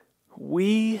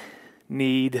We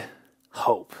need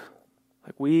hope.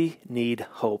 Like, we need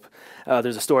hope.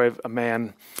 There's a story of a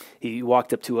man. He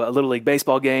walked up to a Little League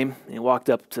baseball game. And he walked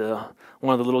up to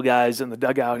one of the little guys in the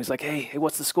dugout. And he's like, hey,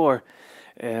 what's the score?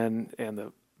 And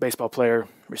the baseball player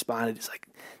responded, he's like,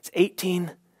 it's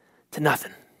 18-0.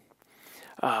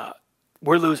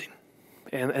 We're losing.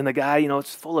 And the guy,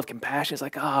 it's full of compassion. He's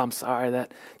like, oh, I'm sorry.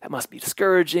 That must be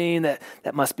discouraging.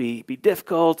 That must be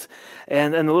difficult.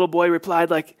 And the little boy replied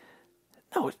like,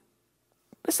 no,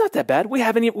 it's not that bad. We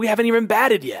haven't even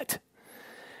batted yet.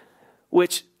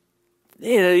 Which,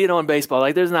 in baseball,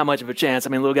 like, there's not much of a chance. I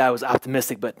mean, the little guy was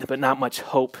optimistic, but not much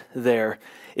hope there.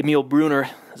 Emil Brunner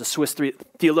is a Swiss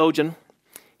theologian.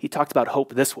 He talked about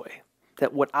hope this way,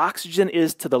 that what oxygen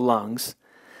is to the lungs,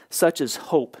 such is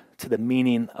hope to the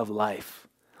meaning of life.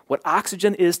 What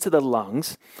oxygen is to the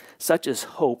lungs, such is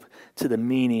hope to the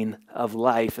meaning of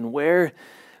life. And where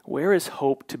is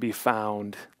hope to be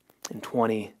found in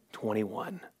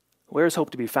 2021? Where is hope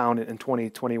to be found in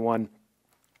 2021?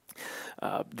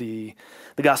 The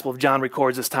Gospel of John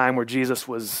records this time where Jesus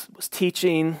was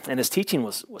teaching, and his teaching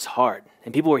was hard.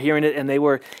 And people were hearing it, and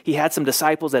he had some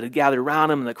disciples that had gathered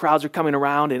around him, and the crowds were coming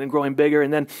around and growing bigger.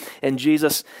 And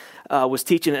Jesus was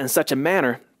teaching in such a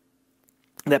manner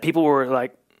that people were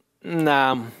like,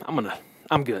 nah,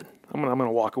 I'm good. I'm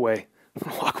gonna walk away. I'm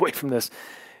gonna walk away from this.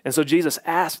 And so Jesus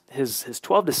asked his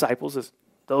 12 disciples,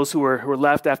 those who were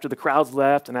left after the crowds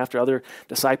left and after other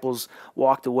disciples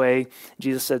walked away,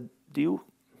 Jesus said, do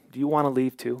you want to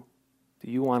leave too? Do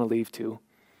you want to leave too?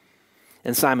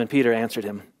 And Simon Peter answered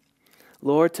him,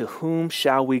 Lord, to whom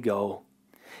shall we go?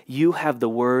 You have the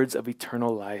words of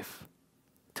eternal life.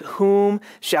 To whom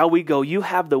shall we go? You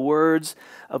have the words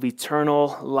of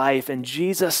eternal life. And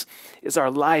Jesus is our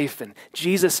life, and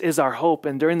Jesus is our hope.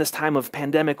 And during this time of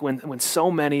pandemic, when so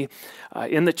many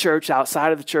in the church,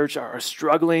 outside of the church, are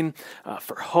struggling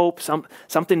for hope,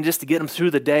 something just to get them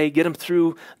through the day, get them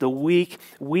through the week,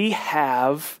 we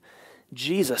have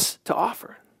Jesus to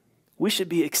offer. We should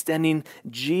be extending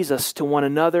Jesus to one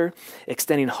another,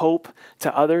 extending hope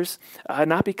to others,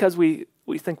 not because we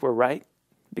think we're right,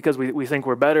 because we think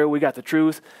we're better, we got the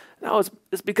truth. No,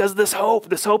 it's because of this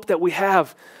hope that we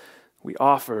have. We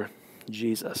offer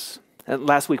Jesus. And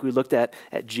last week we looked at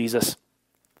Jesus,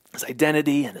 his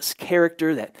identity and his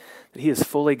character, that he is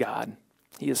fully God.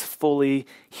 He is fully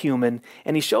human.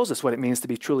 And he shows us what it means to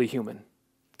be truly human,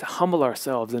 to humble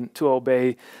ourselves and to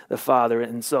obey the Father.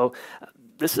 And so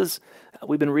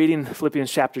we've been reading Philippians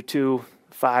chapter 2,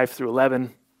 5 through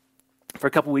 11 for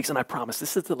a couple weeks, and I promise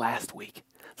this is the last week.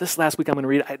 This last week I'm going to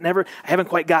read it. I haven't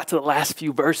quite got to the last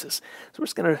few verses. So we're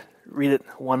just going to read it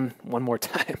one more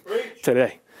time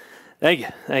today. Thank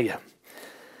you.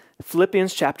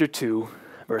 Philippians chapter 2,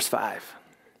 verse 5.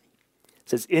 It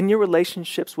says, in your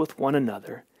relationships with one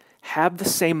another, have the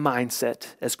same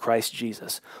mindset as Christ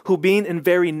Jesus, who being in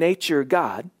very nature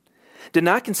God, did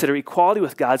not consider equality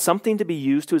with God something to be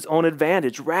used to his own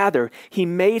advantage. Rather, he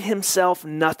made himself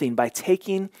nothing by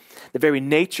taking the very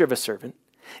nature of a servant,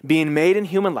 being made in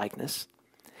human likeness,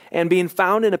 and being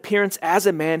found in appearance as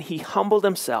a man, he humbled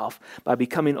himself by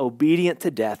becoming obedient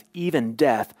to death, even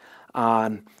death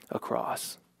on a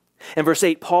cross. In verse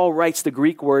 8, Paul writes the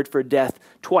Greek word for death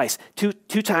twice, two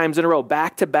times in a row,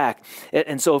 back to back.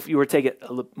 And so if you were to take it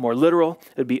a little more literal,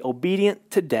 it would be obedient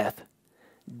to death,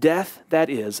 death that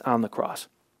is on the cross.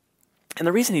 And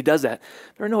the reason he does that,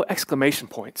 there are no exclamation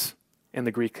points in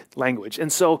the Greek language.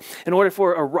 And so in order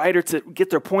for a writer to get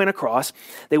their point across,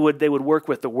 they would work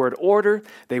with the word order.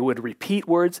 They would repeat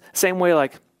words. Same way,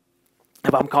 like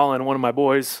if I'm calling one of my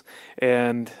boys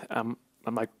and I'm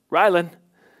like, Rylan,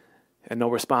 and no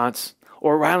response,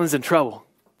 or Rylan's in trouble,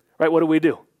 right? What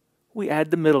do? We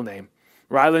add the middle name.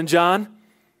 Rylan John,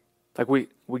 like we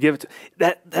give it to,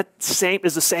 that same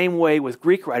is the same way with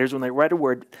Greek writers when they write a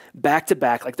word back to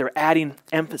back, like they're adding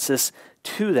emphasis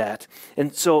to that.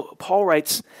 And so Paul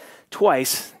writes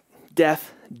twice,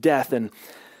 death, and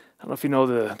I don't know if you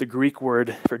know the Greek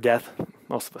word for death.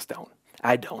 Most of us don't.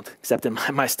 I don't, except in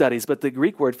my studies. But the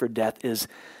Greek word for death is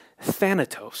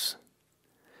thanatos.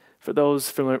 For those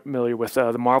familiar with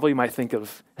the Marvel, you might think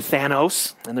of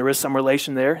Thanos, and there is some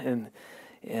relation there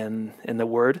in the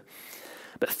word.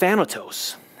 But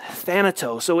thanatos.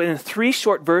 So in 3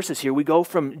 short verses here, we go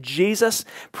from Jesus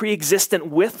pre-existent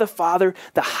with the Father,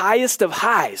 the highest of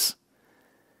highs,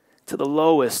 to the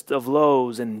lowest of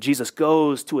lows. And Jesus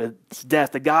goes to his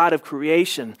death. The God of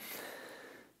creation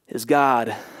is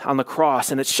God on the cross.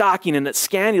 And it's shocking and it's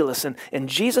scandalous. And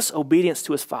Jesus' obedience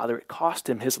to his Father, it cost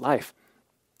him his life.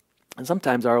 And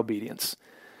sometimes our obedience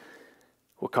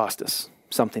will cost us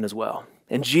something as well.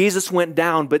 And Jesus went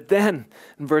down, but then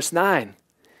in verse 9,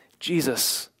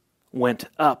 Jesus went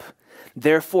up.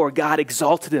 Therefore, God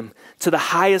exalted him to the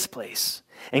highest place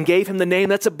and gave him the name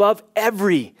that's above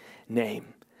every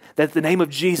name, that at the name of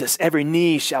Jesus, every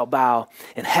knee shall bow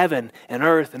in heaven and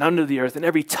earth and under the earth, and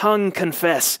every tongue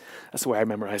confess. That's the way I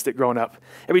memorized it growing up.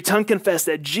 Every tongue confess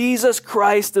that Jesus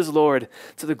Christ is Lord,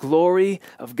 to the glory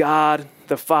of God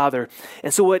the Father.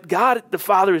 And so what God the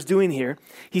Father is doing here,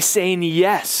 he's saying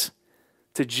yes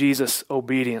to Jesus'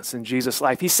 obedience and Jesus'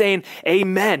 life. He's saying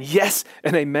amen, yes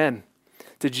and amen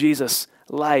to Jesus'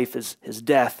 life, his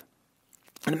death.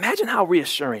 And imagine how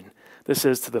reassuring this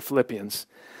is to the Philippians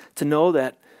to know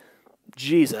that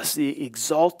Jesus, the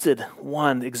exalted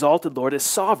one, the exalted Lord, is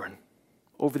sovereign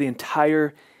over the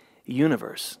entire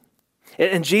universe.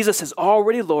 And Jesus is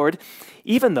already Lord,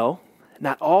 even though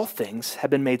not all things have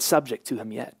been made subject to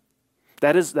him yet.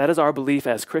 That is our belief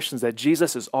as Christians, that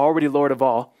Jesus is already Lord of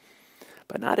all,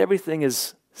 but not everything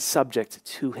is subject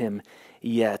to him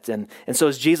yet. And so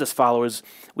as Jesus followers,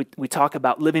 we talk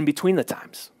about living between the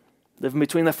times, living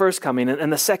between the first coming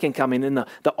and the second coming, and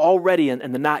the already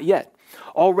and the not yet.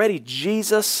 Already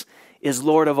Jesus is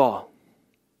Lord of all,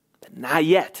 but not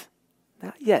yet.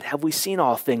 Not yet have we seen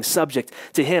all things subject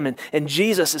to him. And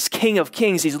Jesus is King of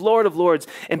kings. He's Lord of lords.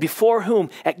 And before whom,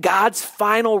 at God's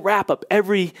final wrap-up,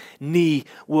 every knee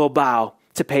will bow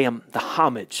to pay him the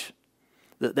homage,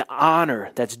 the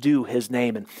honor that's due his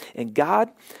name. And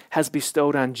God has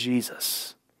bestowed on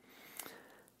Jesus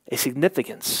a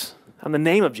significance, on the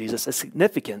name of Jesus, a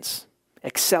significance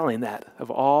excelling that of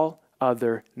all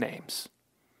other names.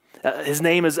 His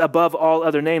name is above all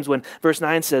other names. When verse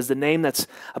 9 says the name that's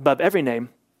above every name,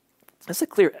 that's a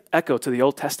clear echo to the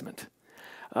Old Testament.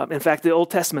 In fact, the Old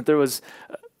Testament,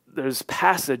 there's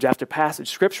passage after passage,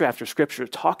 scripture after scripture,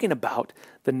 talking about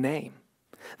the name.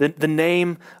 The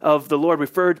name of the Lord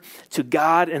referred to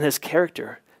God and his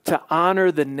character. To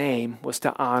honor the name was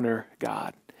to honor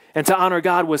God. And to honor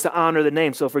God was to honor the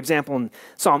name. So, for example, in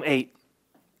Psalm 8,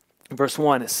 verse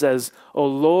 1, it says, O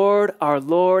Lord, our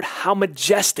Lord, how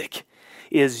majestic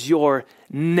is your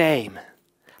name.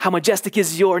 How majestic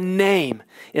is your name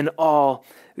in all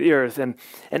the earth. And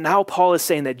now Paul is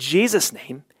saying that Jesus'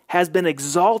 name has been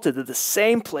exalted to the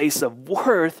same place of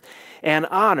worth and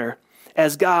honor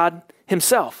as God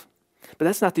himself. But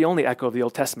that's not the only echo of the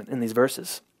Old Testament in these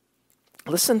verses.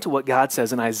 Listen to what God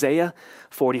says in Isaiah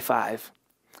 45.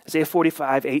 Isaiah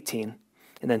 45, 18,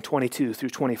 and then 22 through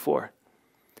 24.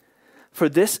 For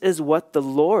this is what the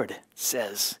Lord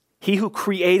says. He who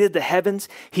created the heavens,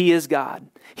 he is God.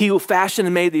 He who fashioned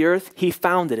and made the earth, he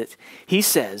founded it. He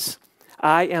says,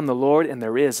 I am the Lord and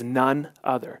there is none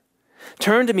other.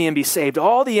 Turn to me and be saved,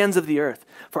 all the ends of the earth,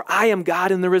 for I am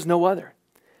God and there is no other.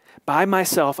 By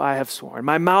myself I have sworn.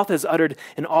 My mouth has uttered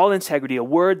in all integrity a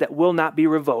word that will not be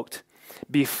revoked.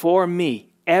 Before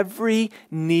me, every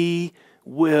knee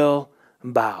will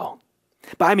bow.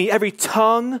 By me, every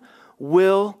tongue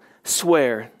will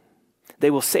swear. They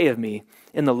will say of me,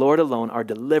 in the Lord alone are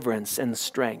deliverance and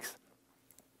strength.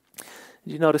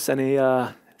 Did you notice any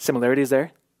similarities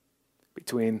there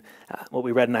between what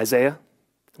we read in Isaiah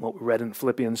and what we read in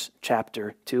Philippians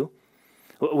chapter 2?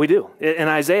 Well, we do. In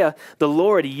Isaiah, the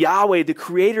Lord, Yahweh, the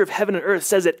creator of heaven and earth,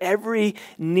 says that every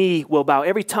knee will bow,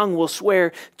 every tongue will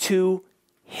swear to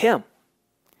him.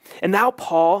 And now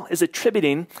Paul is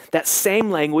attributing that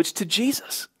same language to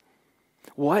Jesus.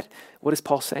 What is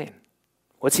Paul saying?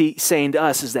 What's he saying to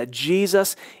us is that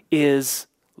Jesus is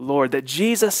Lord, that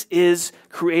Jesus is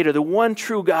creator, the one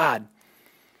true God,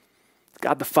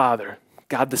 God the Father,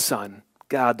 God the Son,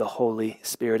 God the Holy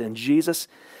Spirit. And Jesus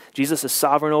is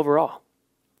sovereign over all.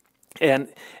 And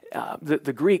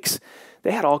the Greeks,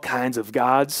 they had all kinds of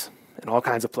gods in all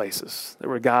kinds of places. There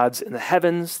were gods in the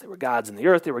heavens, there were gods in the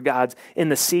earth, there were gods in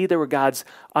the sea, there were gods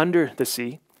under the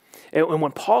sea. And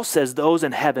when Paul says those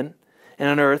in heaven and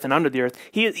on earth and under the earth,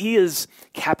 he is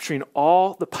capturing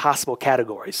all the possible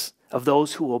categories of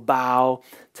those who will bow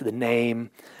to the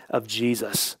name of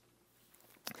Jesus.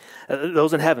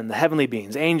 Those in heaven, the heavenly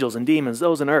beings, angels and demons,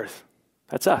 those on earth,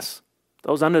 that's us.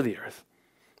 Those under the earth,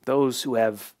 those who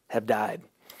have died.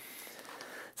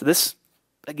 So this,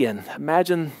 again,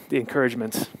 imagine the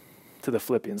encouragement to the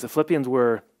Philippians. The Philippians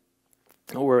were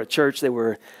a church. They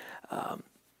were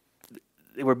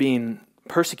being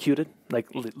persecuted,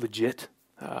 like legit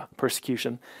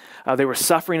persecution. They were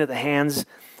suffering at the hands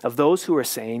of those who were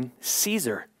saying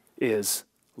Caesar is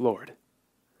Lord.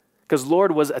 Because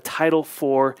Lord was a title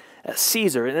for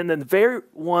Caesar. And then the very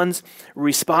ones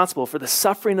responsible for the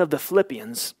suffering of the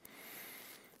Philippians,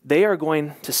 they are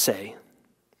going to say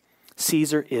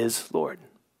Caesar is Lord.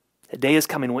 A day is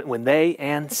coming when they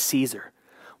and Caesar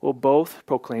will both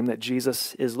proclaim that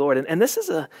Jesus is Lord. And this is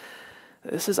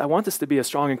I want this to be a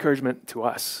strong encouragement to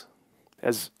us.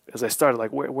 As I started,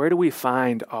 like where do we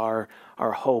find our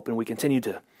hope? And we continue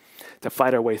to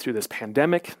fight our way through this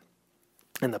pandemic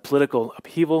and the political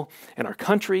upheaval in our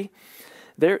country.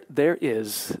 There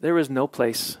is no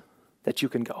place that you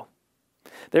can go.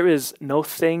 There is no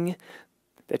thing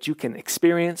that you can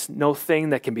experience, no thing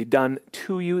that can be done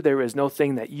to you. There is no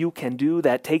thing that you can do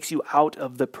that takes you out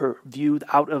of the purview,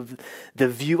 out of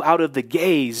the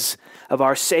gaze of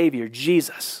our Savior,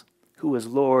 Jesus, who is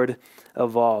Lord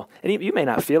of all. And you may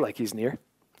not feel like he's near.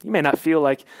 You may not feel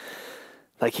like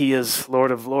he is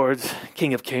Lord of lords,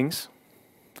 King of kings,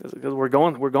 because we're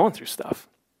going through stuff.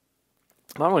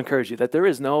 But I want to encourage you that there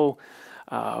is no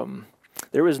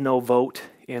vote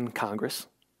in Congress.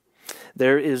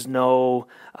 There is no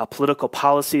political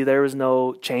policy. There is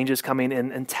no changes coming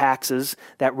in taxes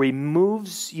that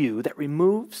removes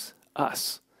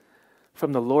us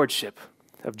from the lordship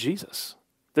of Jesus.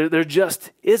 There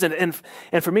just isn't.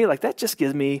 And for me, like that just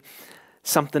gives me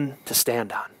something to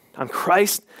stand on. On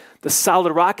Christ, the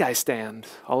solid rock I stand.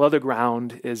 All other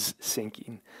ground is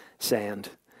sinking sand.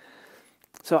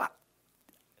 So,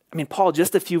 Paul,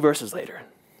 just a few verses later,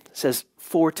 says,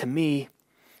 "For to me,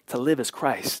 to live is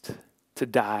Christ, to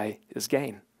die is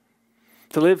gain."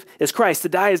 To live is Christ, to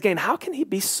die is gain. How can he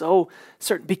be so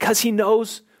certain? Because he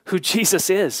knows who Jesus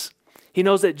is. He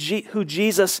knows that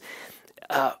Jesus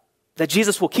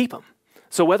will keep him.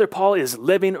 So whether Paul is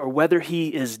living or whether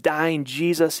he is dying,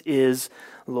 Jesus is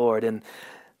Lord. And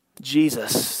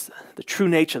Jesus, the true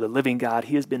nature of the living God,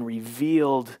 he has been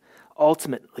revealed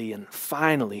ultimately and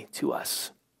finally to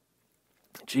us.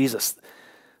 Jesus,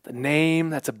 the name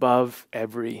that's above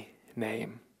every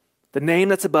name. The name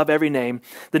that's above every name.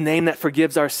 The name that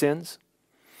forgives our sins.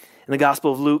 In the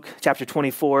Gospel of Luke, chapter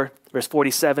 24, verse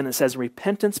 47, it says,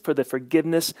 "Repentance for the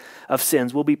forgiveness of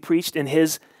sins will be preached in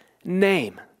his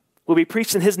name." Will be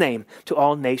preached in his name to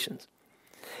all nations.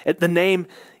 The name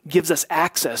gives us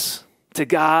access to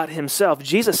God himself.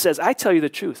 Jesus says, "I tell you the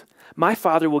truth. My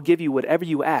Father will give you whatever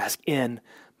you ask in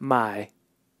my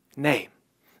name."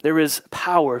 There is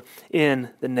power in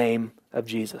the name of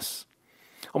Jesus.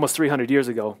 Almost 300 years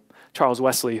ago, Charles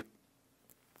Wesley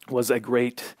was a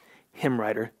great hymn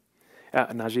writer.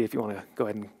 Najee, if you want to go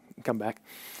ahead and come back.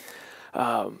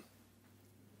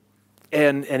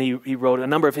 And he wrote a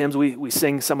number of hymns. We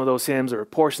sing some of those hymns, or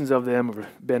portions of them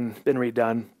have been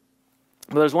redone.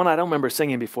 But there's one I don't remember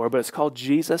singing before, but it's called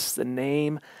 "Jesus, the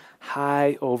Name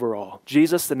High Over All."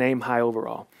 Jesus, the name high over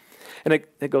all. And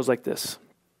it goes like this.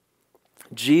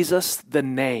 Jesus, the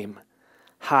name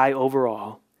high over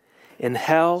all. In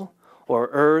hell or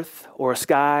earth or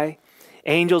sky,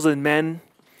 angels and men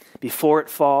before it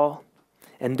fall,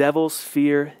 and devils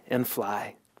fear and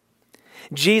fly.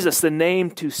 Jesus, the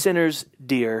name to sinners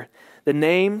dear, the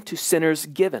name to sinners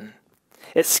given.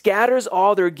 It scatters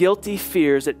all their guilty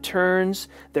fears. It turns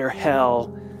their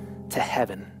hell to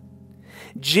heaven.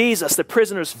 Jesus, the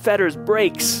prisoner's fetters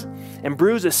breaks and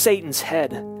bruises Satan's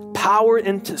head. Power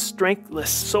into strengthless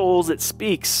souls it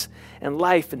speaks, and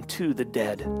life into the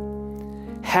dead.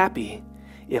 Happy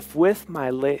if with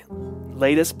my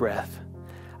latest breath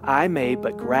I may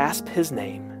but grasp his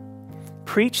name,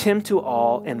 preach him to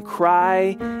all, and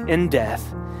cry in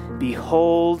death,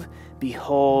 "Behold,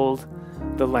 behold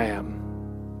the Lamb."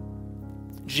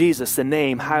 Jesus, the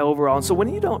name high over all. And so when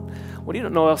you don't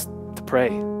know else to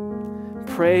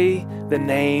pray the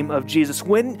name of Jesus.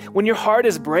 When your heart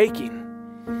is breaking,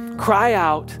 cry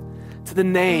out to the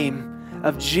name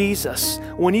of Jesus.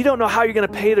 When you don't know how you're going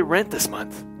to pay the rent this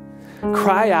month,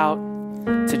 cry out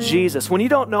to Jesus. When you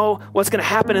don't know what's going to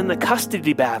happen in the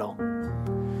custody battle,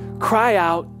 cry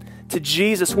out to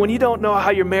Jesus. When you don't know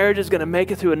how your marriage is going to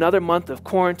make it through another month of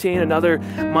quarantine, another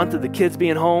month of the kids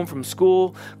being home from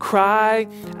school, cry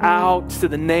out to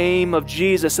the name of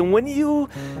Jesus. And when you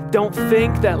don't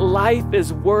think that life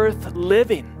is worth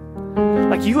living,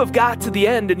 like you have got to the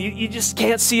end and you just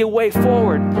can't see a way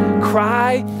forward,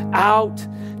 cry out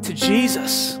to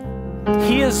Jesus.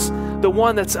 He is the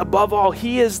one that's above all.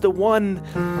 He is the one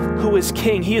who is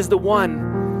king. He is the one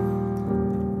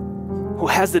who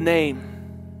has the name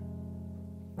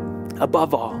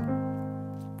above all,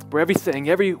 where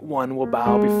everyone will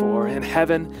bow before, in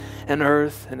heaven and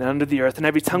earth and under the earth, and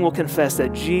every tongue will confess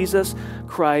that Jesus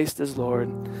Christ is Lord,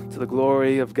 to the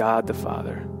glory of God the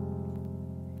Father.